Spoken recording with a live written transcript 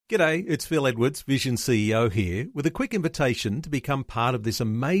G'day, it's Phil Edwards, Vision CEO here, with a quick invitation to become part of this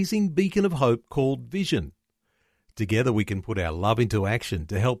amazing beacon of hope called Vision. Together we can put our love into action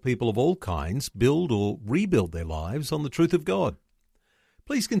to help people of all kinds build or rebuild their lives on the truth of God.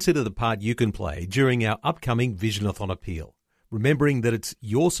 Please consider the part you can play during our upcoming Visionathon appeal, remembering that it's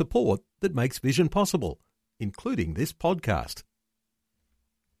your support that makes Vision possible, including this podcast.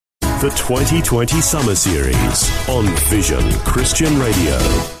 The 2020 Summer Series on Vision Christian Radio.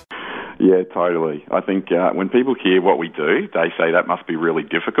 Yeah, totally. I think when people hear what we do, they say that must be really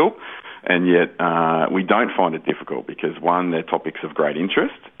difficult, and yet we don't find it difficult because, one, they're topics of great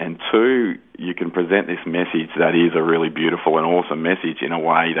interest, and two, you can present this message that is a really beautiful and awesome message in a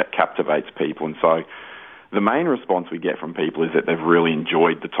way that captivates people. And so the main response we get from people is that they've really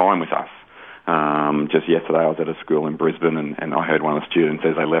enjoyed the time with us. Just yesterday I was at a school in Brisbane and I heard one of the students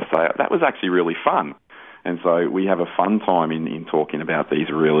as they left say, that was actually really fun. And so we have a fun time in talking about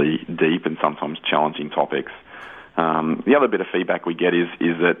these really deep and sometimes challenging topics. The other bit of feedback we get is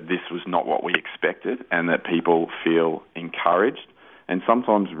that this was not what we expected and that people feel encouraged and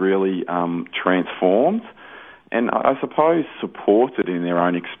sometimes really transformed and I suppose supported in their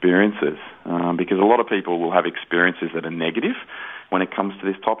own experiences because a lot of people will have experiences that are negative when it comes to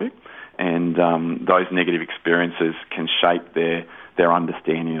this topic. And those negative experiences can shape their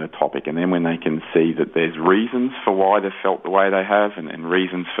understanding of the topic. And then when they can see that there's reasons for why they've felt the way they have and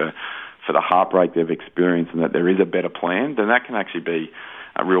reasons for the heartbreak they've experienced and that there is a better plan, then that can actually be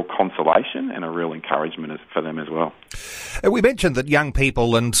a real consolation and a real encouragement for them as well. We mentioned that young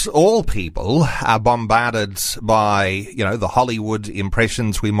people and all people are bombarded by, the Hollywood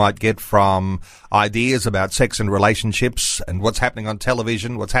impressions we might get from ideas about sex and relationships and what's happening on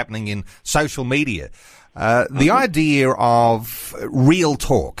television, what's happening in social media. The idea of real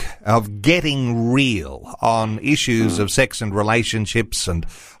talk, of getting real on issues of sex and relationships, and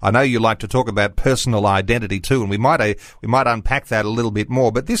I know you like to talk about personal identity too, and we might unpack that a little bit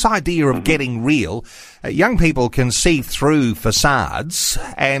more. But this idea of getting real, young people can see through facades,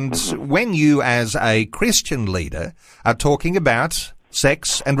 and when you, as a Christian leader, are talking about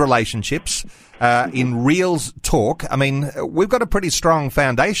sex and relationships in real talk, I mean, we've got a pretty strong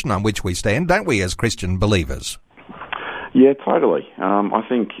foundation on which we stand, don't we, as Christian believers? Yeah, totally. I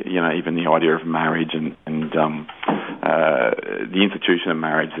think, even the idea of marriage and the institution of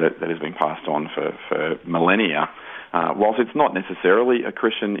marriage that has been passed on for millennia, whilst it's not necessarily a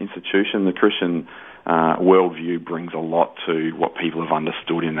Christian institution, the Christian worldview brings a lot to what people have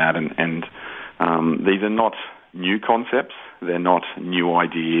understood in that. And these are not new concepts. They're not new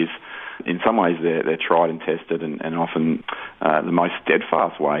ideas. In some ways, they're tried and tested and often the most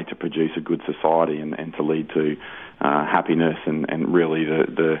steadfast way to produce a good society and to lead to happiness and really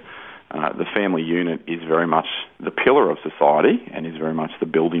the family unit is very much the pillar of society and is very much the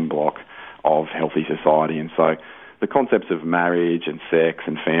building block of healthy society. And so the concepts of marriage and sex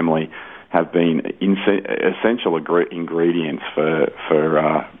and family have been essential ingredients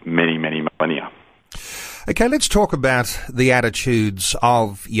for many, many millennia. Okay, let's talk about the attitudes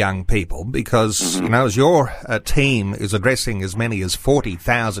of young people because, as your team is addressing as many as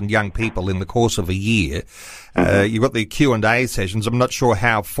 40,000 young people in the course of a year, you've got the Q&A sessions. I'm not sure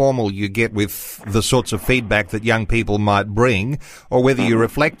how formal you get with the sorts of feedback that young people might bring or whether you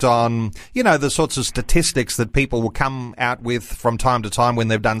reflect on, the sorts of statistics that people will come out with from time to time when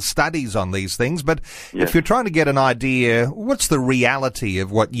they've done studies on these things. But if you're trying to get an idea, what's the reality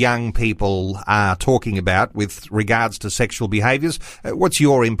of what young people are talking about with regards to sexual behaviours? What's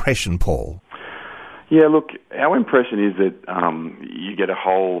your impression, Paul? Yeah, look, our impression is that you get a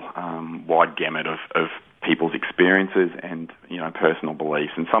whole wide gamut of people's experiences and, personal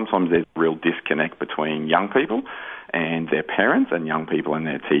beliefs. And sometimes there's a real disconnect between young people and their parents and young people and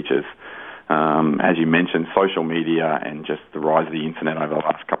their teachers. As you mentioned, social media and just the rise of the internet over the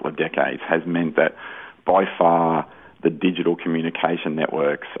last couple of decades has meant that by far the digital communication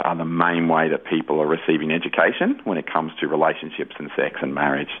networks are the main way that people are receiving education when it comes to relationships and sex and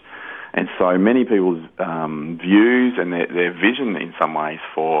marriage. And so many people's views and their vision in some ways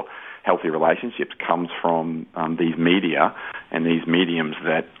for healthy relationships comes from these media and these mediums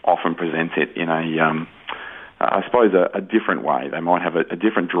that often present it in a different way. They might have a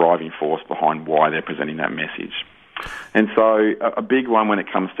different driving force behind why they're presenting that message. And so a big one when it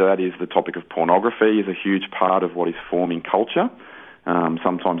comes to that is the topic of pornography is a huge part of what is forming culture,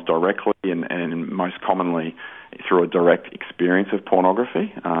 sometimes directly and most commonly through a direct experience of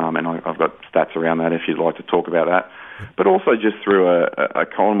pornography. And I've got stats around that if you'd like to talk about that. But also just through a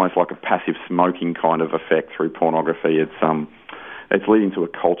almost like a passive smoking kind of effect through pornography. It's leading to a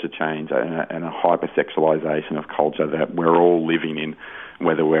culture change and a hypersexualization of culture that we're all living in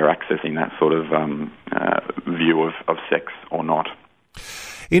whether we're accessing that sort of view of sex or not.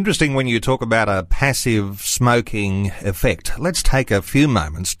 Interesting when you talk about a passive smoking effect. Let's take a few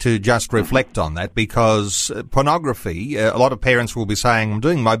moments to just reflect on that, because pornography, a lot of parents will be saying, I'm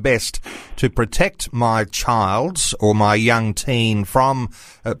doing my best to protect my child or my young teen from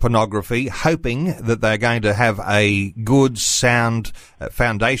pornography, hoping that they're going to have a good, sound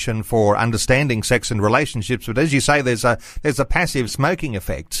foundation for understanding sex and relationships. But as you say, there's a passive smoking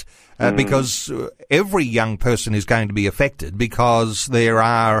effect. Because every young person is going to be affected, because there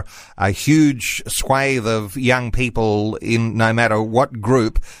are a huge swathe of young people in no matter what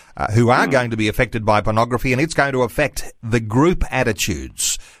group who are going to be affected by pornography, and it's going to affect the group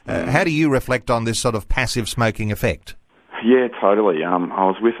attitudes. How do you reflect on this sort of passive smoking effect? Yeah, totally. I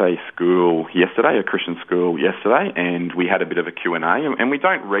was with a school yesterday, a Christian school yesterday, and we had a bit of a Q&A, and we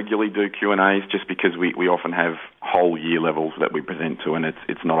don't regularly do Q&As just because we often have whole year levels that we present to, and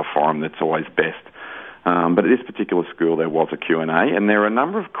it's not a forum that's always best. But at this particular school, there was a Q&A, and there are a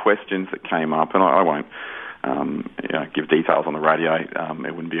number of questions that came up, and I won't give details on the radio.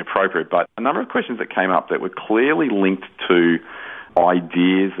 It wouldn't be appropriate, but a number of questions that came up that were clearly linked to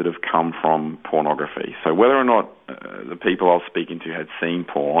ideas that have come from pornography. So whether or not the people I was speaking to had seen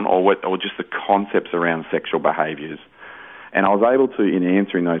porn, or just the concepts around sexual behaviours. And I was able to, in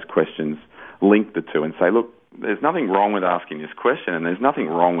answering those questions, link the two and say, look, there's nothing wrong with asking this question, and there's nothing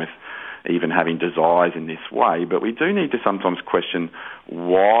wrong with even having desires in this way, but we do need to sometimes question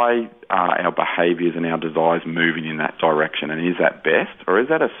why are our behaviours and our desires moving in that direction, and is that best, or is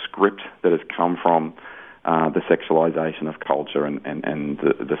that a script that has come from the sexualisation of culture and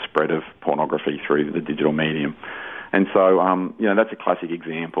the spread of pornography through the digital medium? And so, that's a classic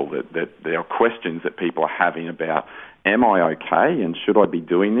example that there are questions that people are having about, am I okay, and should I be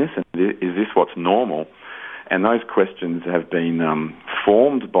doing this, and is this what's normal? And those questions have been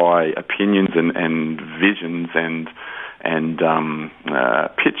formed by opinions and visions and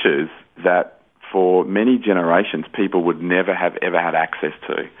pictures that for many generations people would never have ever had access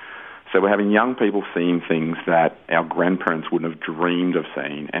to. So we're having young people seeing things that our grandparents wouldn't have dreamed of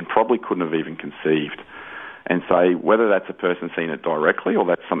seeing and probably couldn't have even conceived. And so whether that's a person seeing it directly or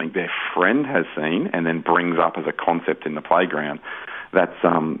that's something their friend has seen and then brings up as a concept in the playground, that's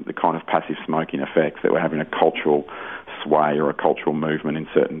the kind of passive smoking effects that we're having a cultural sway or a cultural movement in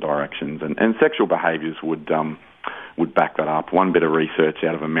certain directions. And sexual behaviours would back that up. One bit of research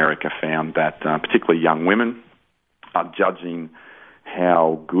out of America found that particularly young women are judging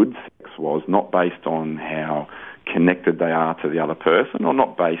how good sex was, not based on how connected they are to the other person, or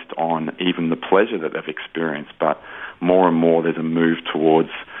not based on even the pleasure that they've experienced, but more and more there's a move towards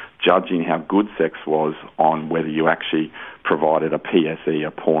judging how good sex was on whether you actually provided a PSE,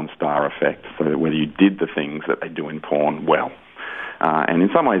 a porn star effect, so that whether you did the things that they do in porn well. And in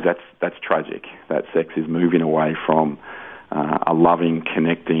some ways that's tragic, that sex is moving away from a loving,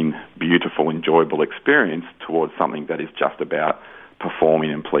 connecting, beautiful, enjoyable experience towards something that is just about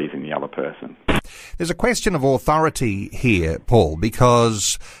performing and pleasing the other person. There's a question of authority here, Paul,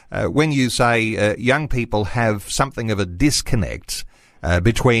 because when you say young people have something of a disconnect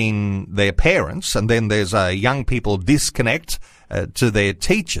between their parents, and then there's a young people disconnect to their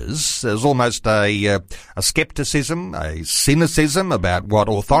teachers, there's almost a skepticism, a cynicism about what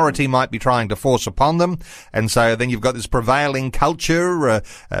authority might be trying to force upon them. And so then you've got this prevailing culture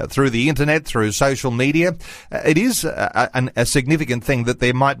through the internet, through social media. It is a significant thing that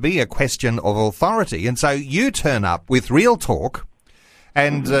there might be a question of authority. And so you turn up with real talk,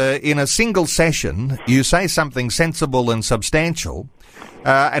 and in a single session you say something sensible and substantial,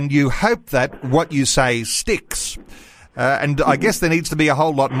 and you hope that what you say sticks. And I guess there needs to be a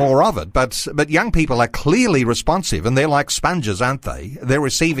whole lot more of it. But young people are clearly responsive, and they're like sponges, aren't they? They're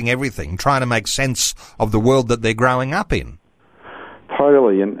receiving everything, trying to make sense of the world that they're growing up in.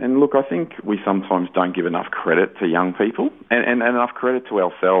 Totally. And look, I think we sometimes don't give enough credit to young people and enough credit to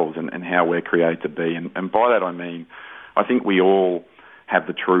ourselves and how we're created to be. And by that I mean, I think we all have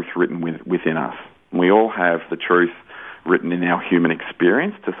the truth written within us. We all have the truth written in our human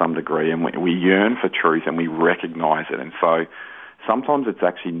experience to some degree, and we yearn for truth and we recognise it. And so sometimes it's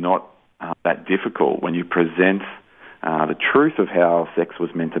actually not that difficult when you present the truth of how sex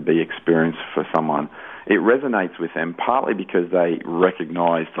was meant to be experienced for someone. It resonates with them partly because they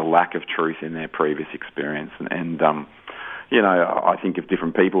recognise the lack of truth in their previous experience. And I think of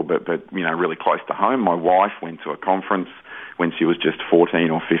different people, but really close to home. My wife went to a conference when she was just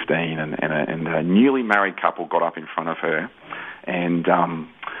 14 or 15, and a newly married couple got up in front of her, and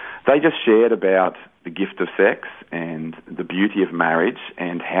they just shared about the gift of sex and the beauty of marriage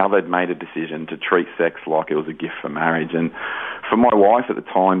and how they'd made a decision to treat sex like it was a gift for marriage. And for my wife at the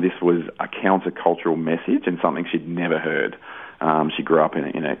time, this was a countercultural message and something she'd never heard. She grew up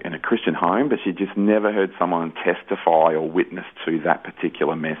in a Christian home, but she just never heard someone testify or witness to that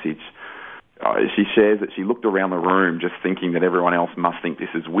particular message. She shares that she looked around the room just thinking that everyone else must think this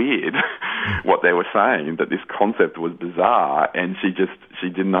is weird, what they were saying, that this concept was bizarre, and she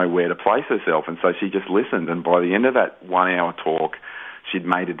didn't know where to place herself, and so she just listened. And by the end of that 1 hour talk, she'd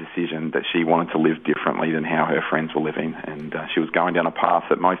made a decision that she wanted to live differently than how her friends were living, and she was going down a path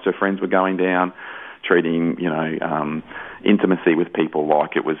that most of her friends were going down, treating intimacy with people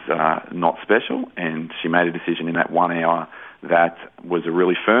like it was not special. And she made a decision in that 1 hour that was a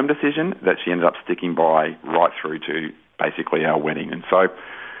really firm decision that she ended up sticking by right through to basically our wedding. And so,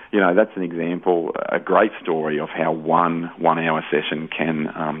 that's an example, a great story of how one 1 hour session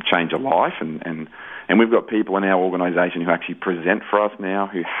can change a life. And we've got people in our organisation who actually present for us now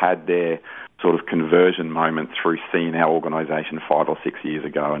who had their sort of conversion moment through seeing our organisation 5 or 6 years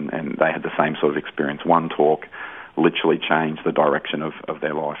ago, and they had the same sort of experience. One talk literally changed the direction of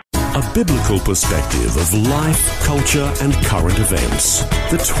their life. A biblical perspective of life, culture and current events.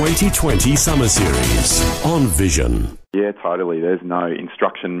 The 2020 Summer Series on Vision. Yeah, totally. There's no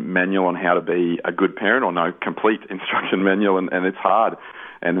instruction manual on how to be a good parent, or no complete instruction manual, and it's hard.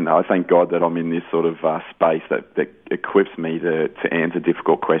 And I thank God that I'm in this sort of space that equips me to answer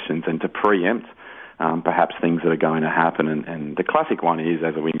difficult questions and to preempt perhaps things that are going to happen. And the classic one is,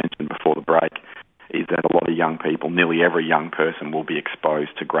 as we mentioned before the break, is that a lot of young people, nearly every young person, will be exposed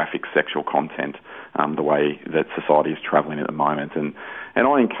to graphic sexual content the way that society is travelling at the moment. And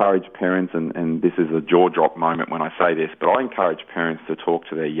I encourage parents, and this is a jaw-drop moment when I say this, but I encourage parents to talk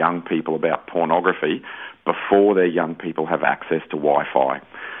to their young people about pornography before their young people have access to Wi-Fi.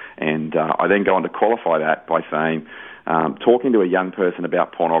 And I then go on to qualify that by saying talking to a young person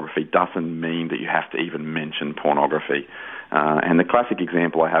about pornography doesn't mean that you have to even mention pornography. And the classic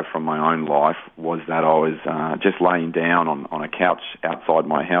example I have from my own life was that I was just laying down on a couch outside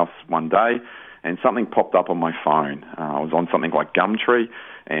my house one day, and something popped up on my phone. I was on something like Gumtree,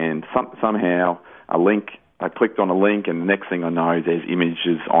 and somehow I clicked on a link, and the next thing I know, there's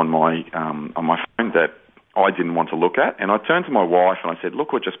images on my phone that I didn't want to look at. And I turned to my wife and I said,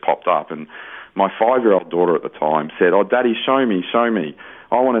 "Look what just popped up." And my 5-year-old daughter at the time said, "Oh, Daddy, show me.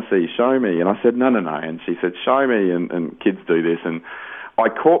 I want to see, show me." And I said, no. And she said, "Show me," and kids do this. And I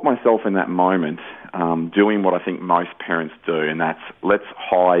caught myself in that moment doing what I think most parents do, and that's let's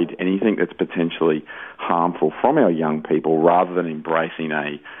hide anything that's potentially harmful from our young people rather than embracing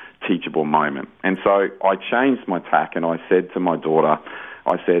a teachable moment. And so I changed my tack, and I said to my daughter,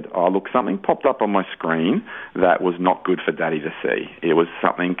 "Oh, look, something popped up on my screen that was not good for Daddy to see. It was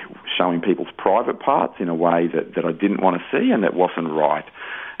something showing people's private parts in a way that I didn't want to see, and that wasn't right."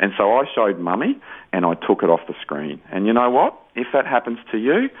 And so I showed Mummy, and I took it off the screen. And you know what? If that happens to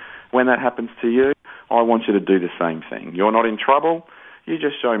you, when that happens to you, I want you to do the same thing. You're not in trouble. You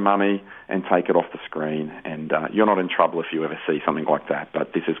just show Mummy and take it off the screen, and you're not in trouble if you ever see something like that,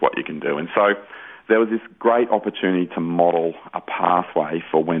 but this is what you can do. And so there was this great opportunity to model a pathway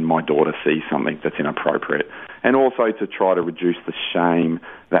for when my daughter sees something that's inappropriate, and also to try to reduce the shame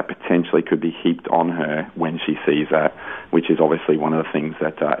that potentially could be heaped on her when she sees that, which is obviously one of the things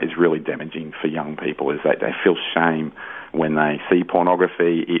that is really damaging for young people, is that they feel shame when they see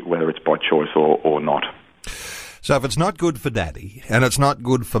pornography, whether it's by choice or not. So if it's not good for Daddy and it's not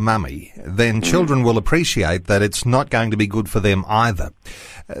good for Mummy, then children will appreciate that it's not going to be good for them either.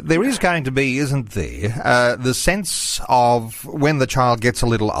 There is going to be, isn't there, the sense of when the child gets a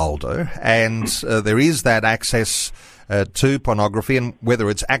little older and there is that access to pornography, and whether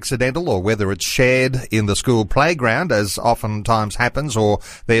it's accidental or whether it's shared in the school playground, as oftentimes happens, or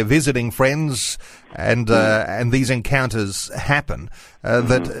they're visiting friends and these encounters happen,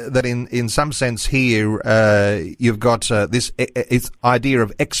 that in some sense here you've got this idea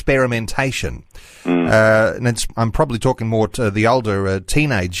of experimentation. And I'm probably talking more to the older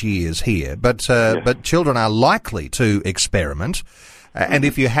teenage years here, but children are likely to experiment. And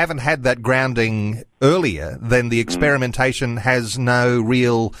if you haven't had that grounding earlier, then the experimentation has no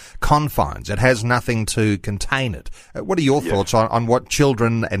real confines. It has nothing to contain it. What are your thoughts on what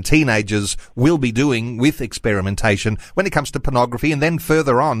children and teenagers will be doing with experimentation when it comes to pornography and then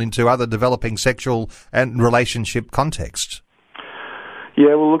further on into other developing sexual and relationship contexts?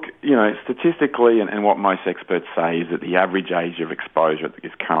 Yeah, well, look, statistically, and what most experts say is that the average age of exposure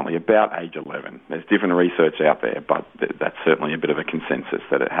is currently about age 11. There's different research out there, but that's certainly a bit of a consensus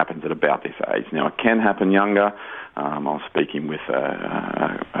that it happens at about this age. Now, it can happen younger. I was speaking with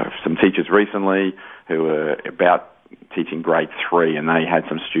a some teachers recently who were about teaching grade 3, and they had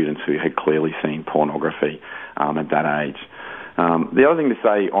some students who had clearly seen pornography at that age. The other thing to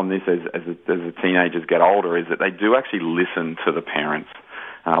say on this as the teenagers get older is that they do actually listen to the parents.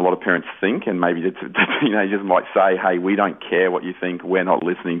 A lot of parents think, and maybe the teenagers might say, hey, we don't care what you think, we're not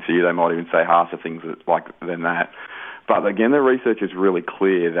listening to you. They might even say harsher things than that. But again, the research is really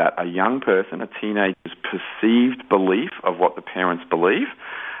clear that a young person, a teenager's perceived belief of what the parents believe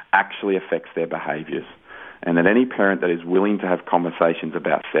actually affects their behaviours. And that any parent that is willing to have conversations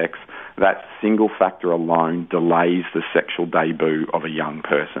about sex, that single factor alone delays the sexual debut of a young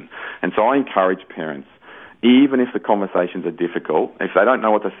person. And so I encourage parents, even if the conversations are difficult, if they don't know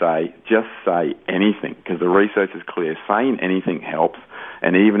what to say, just say anything, because the research is clear. Saying anything helps.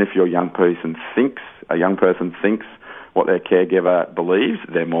 And even if a young person thinks what their caregiver believes,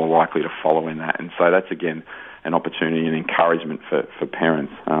 they're more likely to follow in that. And so that's, again, an opportunity and encouragement for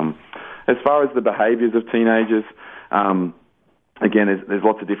parents. As far as the behaviours of teenagers, again, there's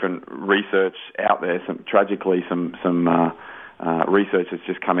lots of different research out there. Tragically, some research has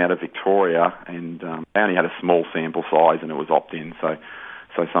just come out of Victoria, and they only had a small sample size, and it was opt-in. So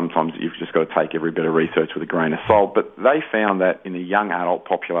sometimes you've just got to take every bit of research with a grain of salt. But they found that in the young adult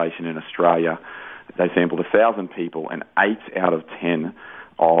population in Australia, they sampled 1,000 people, and 8 out of 10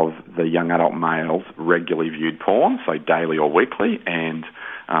 of the young adult males regularly viewed porn, so daily or weekly, and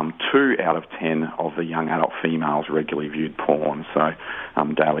 2 out of 10 of the young adult females regularly viewed porn, so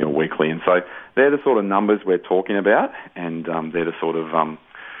daily or weekly. And so they're the sort of numbers we're talking about, and they're the sort of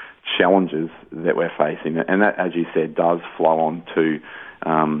challenges that we're facing. And that, as you said, does flow on to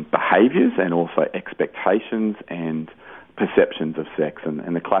behaviours and also expectations and perceptions of sex.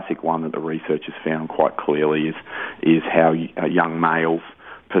 And the classic one that the research has found quite clearly is how young males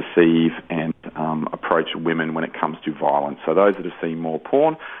perceive and approach women when it comes to violence. So those that have seen more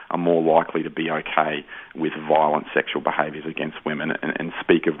porn are more likely to be okay with violent sexual behaviours against women and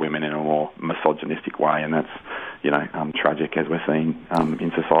speak of women in a more misogynistic way, and that's tragic, as we're seeing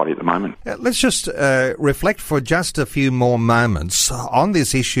in society at the moment. Let's just reflect for just a few more moments on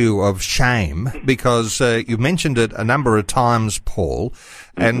this issue of shame, because you've mentioned it a number of times, Paul,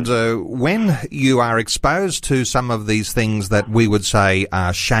 and when you are exposed to some of these things that we would say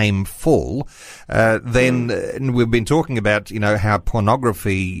are shameful, then we've been talking about, how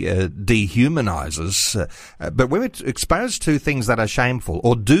pornography dehumanizes, but when we're exposed to things that are shameful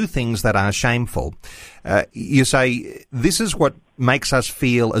or do things that are shameful, you say this is what makes us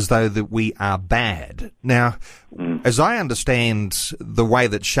feel as though that we are bad. Now, as I understand the way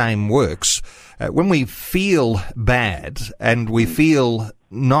that shame works, when we feel bad and we feel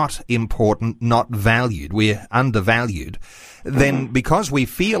not important, not valued, we're undervalued, then because we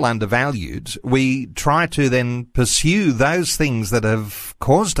feel undervalued, we try to then pursue those things that have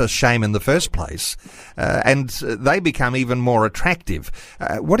caused us shame in the first place, and they become even more attractive.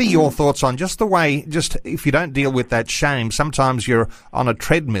 What are your thoughts on just the way, if you don't deal with that shame, sometimes you're on a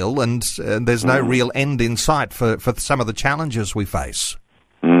treadmill and there's no real end in sight for some of the challenges we face?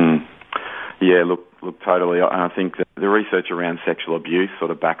 Yeah, look, totally. I think that the research around sexual abuse sort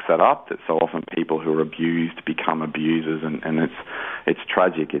of backs that up, that so often people who are abused become abusers, and it's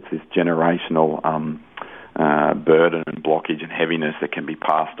tragic. It's this generational burden and blockage and heaviness that can be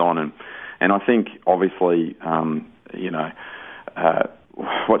passed on. And I think, obviously,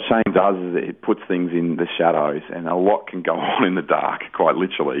 what shame does is it puts things in the shadows, and a lot can go on in the dark, quite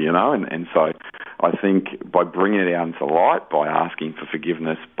literally, and so I think by bringing it out into light, by asking for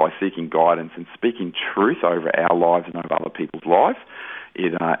forgiveness, by seeking guidance and speaking truth over our lives and over other people's lives,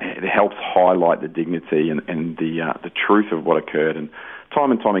 it helps highlight the dignity and the truth of what occurred. And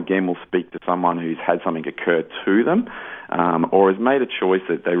time again, we'll speak to someone who's had something occur to them, or has made a choice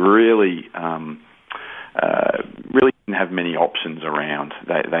that they really didn't have many options around.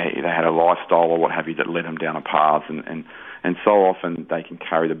 They had a lifestyle or what have you that led them down a path, and so often they can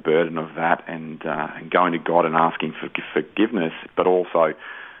carry the burden of that and going to God and asking for forgiveness, but also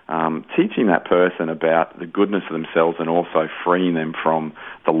teaching that person about the goodness of themselves and also freeing them from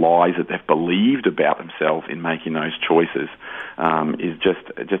the lies that they've believed about themselves in making those choices is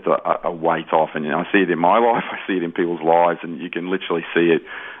just a weight off. And I see it in my life, I see it in people's lives, and you can literally see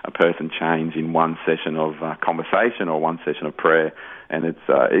a person change in one session of conversation or one session of prayer, and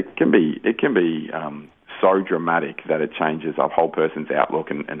it can be so dramatic that it changes a whole person's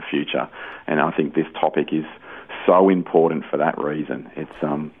outlook and future. And I think this topic is so important for that reason. It's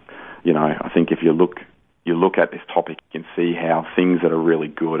I think if you look at this topic, you can see how things that are really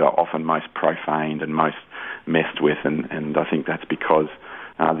good are often most profaned and most messed with, and I think that's because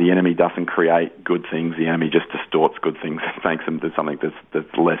The enemy doesn't create good things. The enemy just distorts good things and makes them do something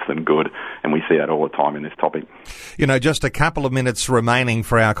that's less than good. And we see that all the time in this topic. You know, just a couple of minutes remaining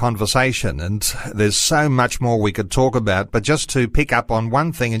for our conversation, and there's so much more we could talk about. But just to pick up on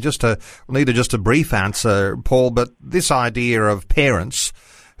one thing, and we'll need just a brief answer, Paul, but this idea of parents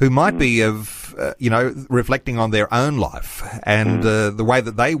who might be reflecting on their own life and the way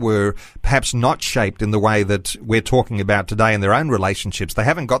that they were perhaps not shaped in the way that we're talking about today in their own relationships. They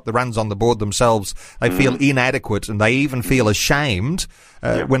haven't got the runs on the board themselves. They feel inadequate, and they even feel ashamed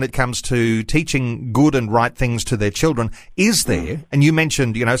when it comes to teaching good and right things to their children. Is there, and you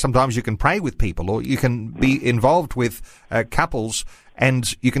mentioned, sometimes you can pray with people, or you can be involved with couples,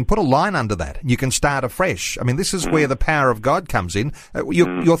 and you can put a line under that. You can start afresh. I mean, this is where the power of God comes in.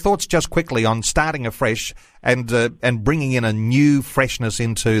 Your thoughts just quickly on starting afresh and bringing in a new freshness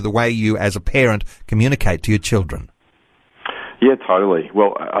into the way you as a parent communicate to your children. Yeah, totally.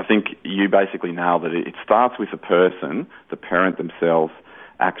 Well, I think you basically nailed it. It starts with the person, the parent themselves,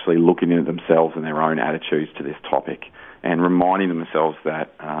 actually looking into themselves and their own attitudes to this topic and reminding themselves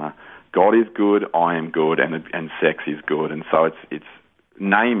that God is good, I am good, and sex is good. And so it's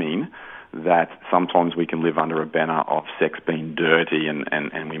naming that sometimes we can live under a banner of sex being dirty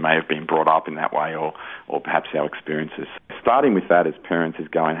and we may have been brought up in that way or perhaps our experiences. Starting with that as parents is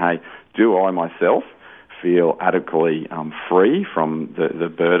going, hey, do I myself feel adequately free from the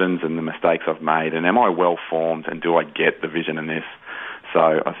burdens and the mistakes I've made, and am I well formed, and do I get the vision in this?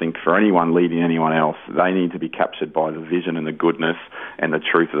 So I think for anyone leading anyone else, they need to be captured by the vision and the goodness and the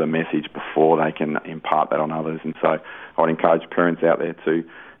truth of the message before they can impart that on others. And so I would encourage parents out there to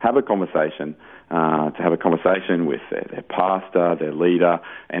have a conversation, with their pastor, their leader,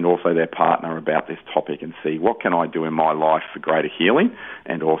 and also their partner about this topic, and see what can I do in my life for greater healing,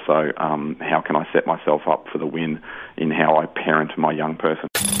 and also how can I set myself up for the win in how I parent my young person.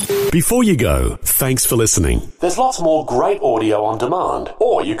 Before you go, thanks for listening. There's lots more great audio on demand,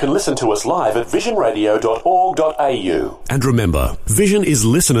 or you can listen to us live at visionradio.org.au. And remember, Vision is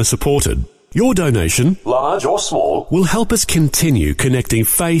listener supported. Your donation, large or small, will help us continue connecting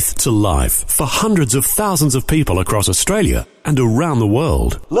faith to life for hundreds of thousands of people across Australia and around the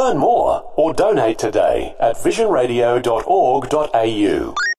world. Learn more or donate today at visionradio.org.au.